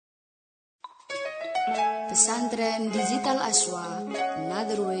Pesantren Digital Aswa,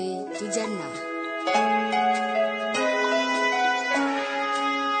 Another Way to Jannah.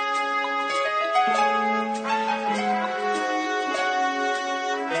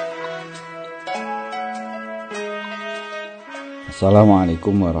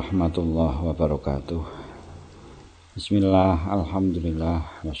 Assalamualaikum warahmatullahi wabarakatuh. Bismillah,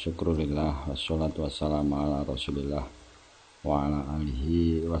 alhamdulillah, wa syukurillah, wassalatu wassalamu ala rasulillah wa ala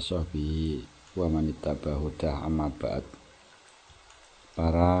alihi wa sahbihi wa manittaba'ahu hudah, amma ba'd.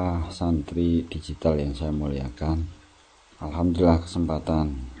 Para santri digital yang saya muliakan, alhamdulillah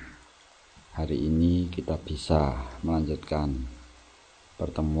kesempatan hari ini kita bisa melanjutkan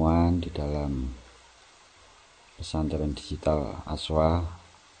pertemuan di dalam Pesantren Digital Aswa,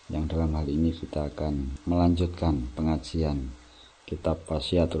 yang dalam hal ini kita akan melanjutkan pengajian Kitab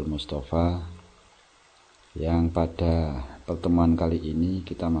Wasiyatul Musthofa, yang pada pertemuan kali ini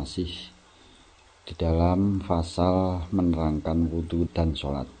kita masih di dalam fasal menerangkan wudhu dan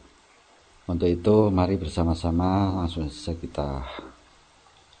sholat. Untuk itu mari bersama-sama langsung saja kita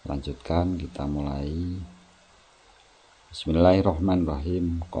lanjutkan, kita mulai.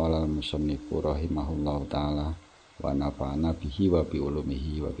 Bismillahirrahmanirrahim. Qala al-musannifu rahimahullahu ta'ala wa nafa'ana bihi wa bi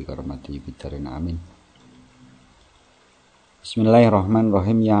ulumihi wa bi karamatihi bidarin amin.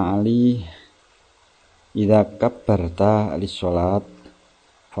 Bismillahirrahmanirrahim. Ya Ali, idza kabbarta lis-shalat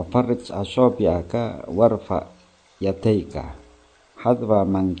fafarrij asabi'aka warfa yadaika hadwa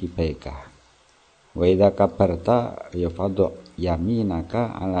mankibaika wa idza kabbarta yafadu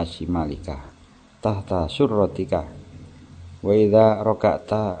yaminaka ala shimalika tahta surratika wa idza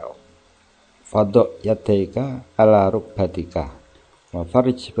raka'ta fadok yadaika ala rukbatika wa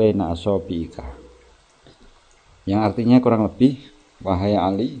farij baina asabiika. Yang artinya kurang lebih, wahai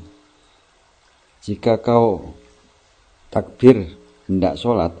Ali, jika kau takbir hendak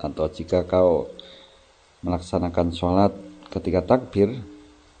sholat, atau jika kau melaksanakan sholat ketika takbir,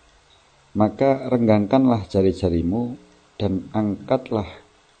 maka renggangkanlah jari-jarimu dan angkatlah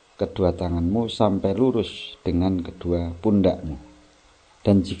kedua tanganmu sampai lurus dengan kedua pundakmu.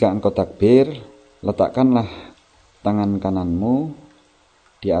 Dan jika engkau takbir, letakkanlah tangan kananmu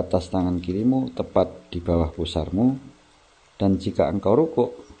di atas tangan kirimu tepat di bawah pusarmu. Dan jika engkau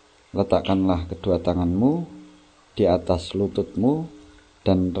rukuk, letakkanlah kedua tanganmu di atas lututmu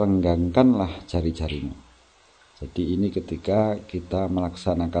dan renggangkanlah jari-jarimu. Jadi ini ketika kita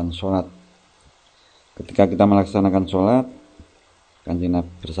melaksanakan sholat. Ketika kita melaksanakan sholat, Kanjeng Nabi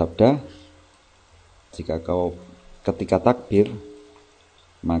bersabda, jika kau ketika takbir,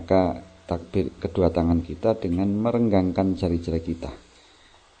 maka takbir kedua tangan kita dengan merenggangkan jari-jari kita.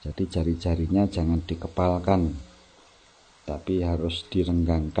 Jadi jari-jarinya jangan dikepalkan, tapi harus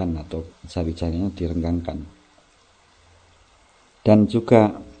direnggangkan, atau jari-jarinya direnggangkan. Dan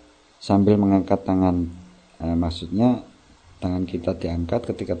juga sambil mengangkat tangan, maksudnya tangan kita diangkat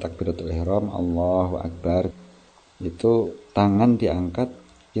ketika takbiratul ihram, Allahu Akbar. Itu tangan diangkat,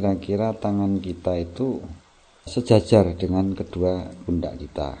 kira-kira tangan kita itu sejajar dengan kedua pundak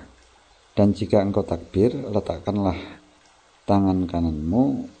kita. Dan jika engkau takbir, letakkanlah tangan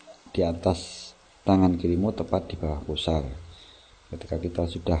kananmu di atas tangan kirimu tepat di bawah pusar. Ketika kita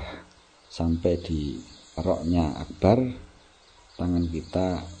sudah sampai di roknya akbar, tangan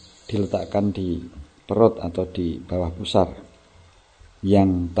kita diletakkan di perut atau di bawah pusar.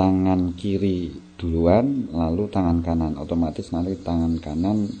 Yang tangan kiri duluan, lalu tangan kanan, otomatis nanti tangan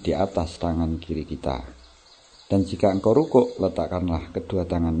kanan di atas tangan kiri kita. Dan jika engkau rukuk, letakkanlah kedua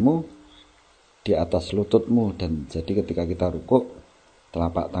tanganmu di atas lututmu. Dan jadi ketika kita rukuk,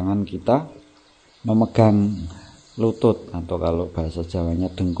 telapak tangan kita memegang lutut, atau kalau bahasa Jawanya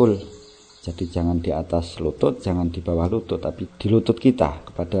dengkul. Jadi jangan di atas lutut, jangan di bawah lutut, tapi di lutut kita,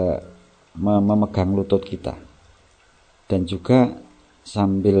 kepada memegang lutut kita. Dan juga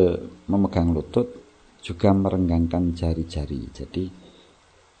sambil memegang lutut, juga merenggangkan jari-jari. Jadi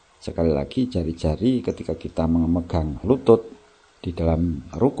sekali lagi, jari-jari ketika kita memegang lutut di dalam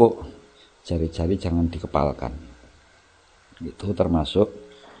rukuk, jari-jari jangan dikepalkan. Itu termasuk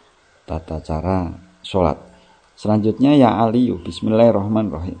tata cara sholat. Selanjutnya, ya Aliyu,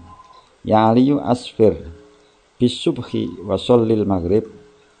 bismillahirrahmanirrahim. Ya Aliyu asfir bisubhi wa shallil maghrib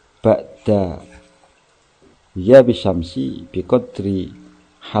ba'da ya bisyamsi biqadri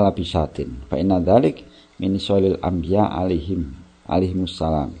halabisatin fa inna dzalik min sholil anbiya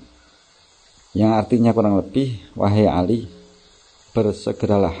alaihimussalam. Yang artinya kurang lebih, wahai Ali,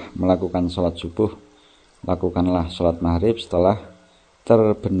 bersegeralah melakukan sholat subuh, lakukanlah sholat maghrib setelah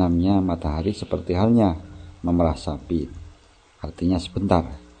terbenamnya matahari seperti halnya memerah sapi. Artinya sebentar.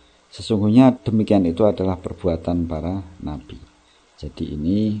 Sesungguhnya demikian itu adalah perbuatan para nabi. Jadi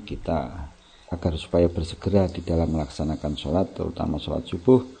ini kita agar supaya bersegera di dalam melaksanakan sholat, terutama sholat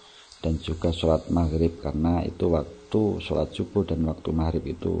subuh dan juga sholat maghrib, karena itu waktu sholat subuh dan waktu maghrib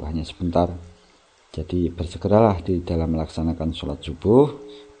itu hanya sebentar. Jadi bersegeralah di dalam melaksanakan sholat subuh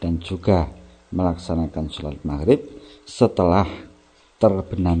dan juga melaksanakan sholat maghrib setelah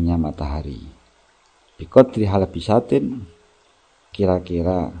terbenamnya matahari. Biqadri halabisatin,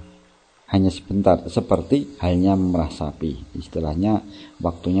 kira-kira hanya sebentar, seperti halnya memerah sapi, istilahnya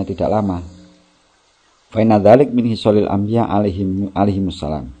waktunya tidak lama. Fa inna dzalik min hisolil anbiya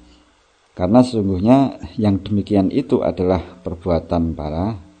alaihimussalam, karena sesungguhnya yang demikian itu adalah perbuatan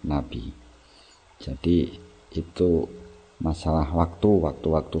para nabi. Jadi itu masalah waktu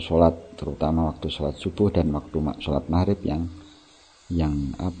sholat, terutama waktu sholat subuh dan waktu sholat maghrib yang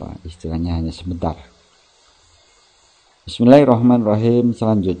istilahnya hanya sebentar. Bismillahirrahmanirrahim.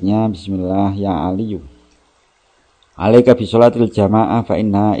 Selanjutnya, bismillah ya aliyu. Alaika bi sholatil jamaah fa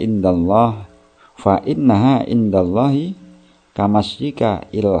innaha indallahi kamasyika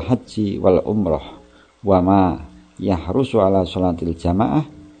il haji wal umrah wa ma yahrusu ala sholatil jamaah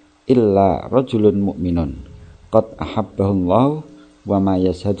illa rajulun mu'minun qad ahabbahullahu wa ma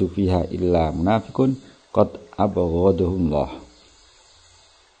yashhadu fiha illa munafiqun qad abghadahullah.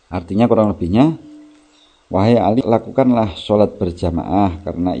 Artinya kurang lebihnya, wahai Ali, lakukanlah sholat berjamaah,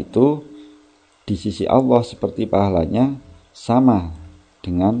 karena itu di sisi Allah seperti pahalanya sama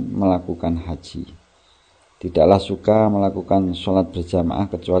dengan melakukan haji. Tidaklah suka melakukan sholat berjamaah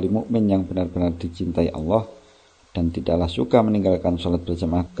kecuali mukmin yang benar-benar dicintai Allah, dan tidaklah suka meninggalkan sholat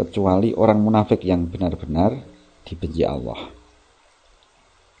berjamaah kecuali orang munafik yang benar-benar dibenci Allah.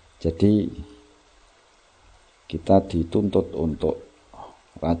 Jadi kita dituntut untuk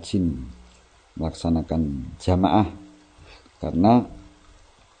rajin melaksanakan jamaah, karena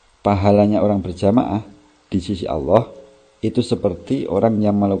pahalanya orang berjamaah di sisi Allah itu seperti orang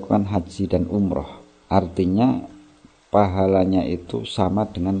yang melakukan haji dan umroh. Artinya pahalanya itu sama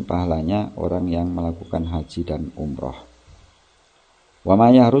dengan pahalanya orang yang melakukan haji dan umroh. Wa ma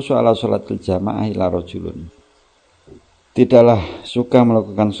yahrusu ala sholatil jamaah illa rajulun. Tidaklah suka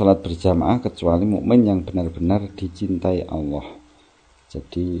melakukan sholat berjamaah kecuali mukmin yang benar-benar dicintai Allah.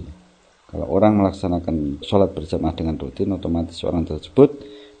 Jadi kalau orang melaksanakan sholat berjamaah dengan rutin, otomatis orang tersebut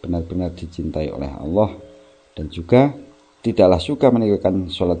benar-benar dicintai oleh Allah, dan juga tidaklah suka meninggalkan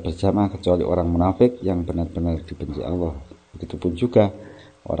sholat berjamaah kecuali orang munafik yang benar-benar dibenci Allah. Begitupun juga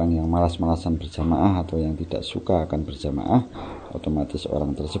orang yang malas-malasan berjamaah atau yang tidak suka akan berjamaah, otomatis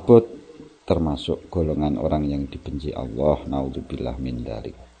orang tersebut termasuk golongan orang yang dibenci Allah. Naudzubillah min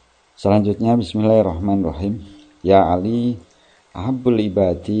dzalik. Selanjutnya, bismillahirrahmanirrahim. Ya Ali, ahabbul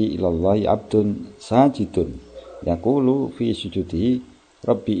ibadi ilallahi abdun sajidun yaqulu fi sujudi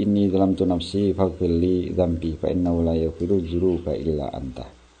rabbi inni zalamtu nafsi faghfirli dzambi fa innahu la yaghfiru dzunuba illa anta.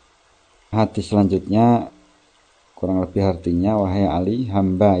 Hadis selanjutnya kurang lebih artinya, wahai Ali,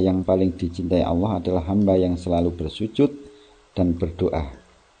 hamba yang paling dicintai Allah adalah hamba yang selalu bersujud dan berdoa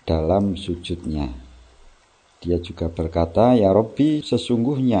dalam sujudnya. Dia juga berkata, ya Rabbi,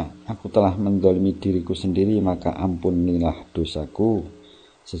 sesungguhnya aku telah mendolimi diriku sendiri, maka ampunilah dosaku.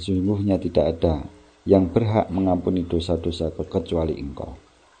 Sesungguhnya tidak ada yang berhak mengampuni dosa-dosa kecuali Engkau.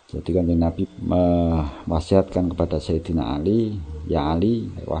 Jadi Kanjeng Nabi mewasiatkan kepada Sayyidina Ali, ya Ali,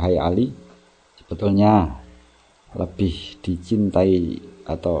 wahai Ali, sebetulnya lebih dicintai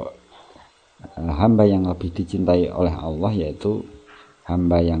atau hamba yang lebih dicintai oleh Allah yaitu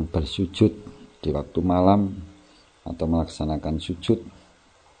hamba yang bersujud di waktu malam atau melaksanakan sujud,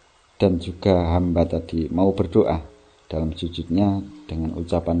 dan juga hamba tadi mau berdoa dalam sujudnya dengan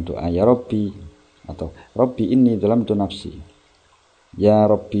ucapan doa ya Rabbi atau Rabbi inni dzalamtu nafsi. Ya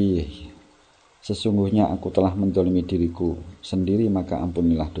Rabbi, sesungguhnya aku telah menzalimi diriku sendiri, maka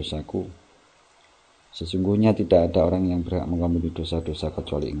ampunilah dosaku. Sesungguhnya tidak ada orang yang berhak mengampuni dosa-dosa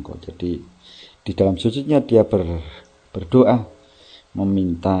kecuali Engkau. Jadi di dalam sujudnya dia berdoa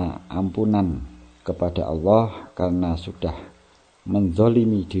meminta ampunan kepada Allah karena sudah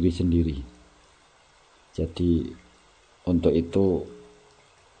menzalimi diri sendiri. Jadi untuk itu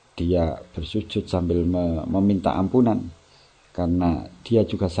dia bersujud sambil meminta ampunan, karena dia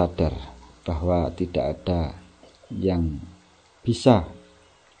juga sadar bahwa tidak ada yang bisa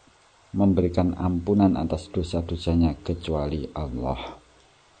memberikan ampunan atas dosa-dosanya kecuali Allah.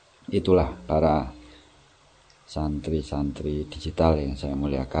 Itulah para santri-santri digital yang saya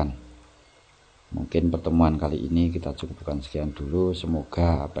muliakan. Mungkin pertemuan kali ini kita cukupkan sekian dulu.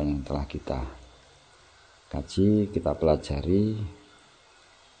 Semoga apa yang telah kita kaji, kita pelajari,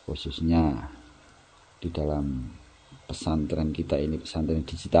 khususnya di dalam pesantren kita ini, pesantren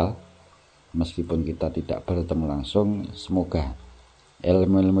digital, meskipun kita tidak bertemu langsung, semoga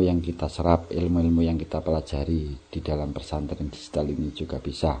ilmu-ilmu yang kita serap, ilmu-ilmu yang kita pelajari di dalam pesantren digital ini juga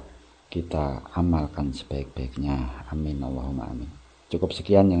bisa kita amalkan sebaik-baiknya. Amin Allahumma amin. Cukup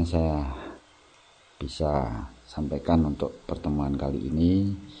sekian yang saya bisa sampaikan untuk pertemuan kali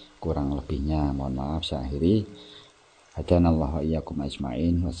ini. Kurang lebihnya mohon maaf, saya akhiri. Hadanallahu wa iyyakum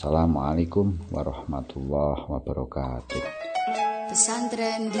ajmain. Wassalamualaikum warahmatullahi wabarakatuh.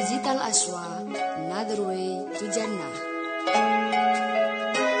 Pesantren Digital Aswa, another way to Jannah.